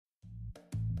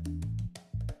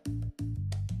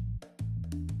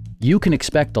You can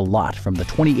expect a lot from the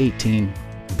 2018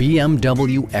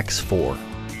 BMW X4.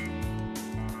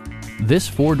 This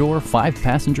four-door,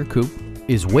 five-passenger coupe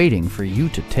is waiting for you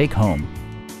to take home.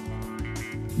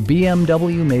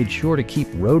 BMW made sure to keep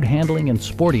road handling and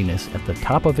sportiness at the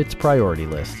top of its priority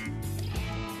list.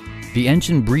 The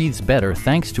engine breathes better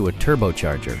thanks to a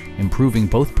turbocharger, improving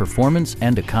both performance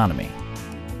and economy.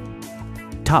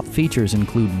 Top features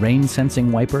include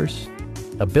rain-sensing wipers,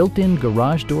 a built-in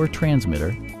garage door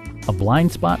transmitter, a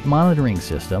blind spot monitoring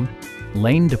system,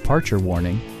 lane departure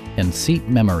warning, and seat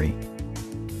memory.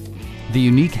 The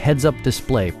unique heads-up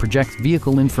display projects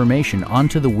vehicle information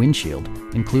onto the windshield,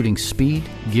 including speed,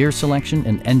 gear selection,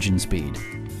 and engine speed.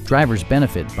 Drivers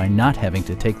benefit by not having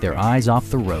to take their eyes off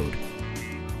the road.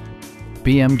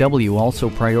 BMW also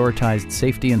prioritized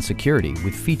safety and security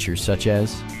with features such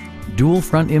as dual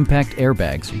front impact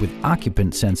airbags with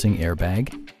occupant sensing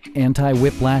airbag,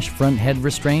 anti-whiplash front head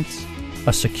restraints,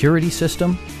 a security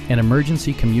system, an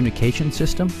emergency communication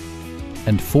system,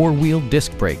 and four-wheel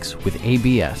disc brakes with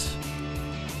ABS.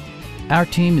 Our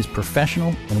team is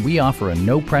professional and we offer a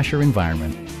no-pressure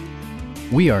environment.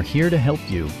 We are here to help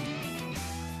you.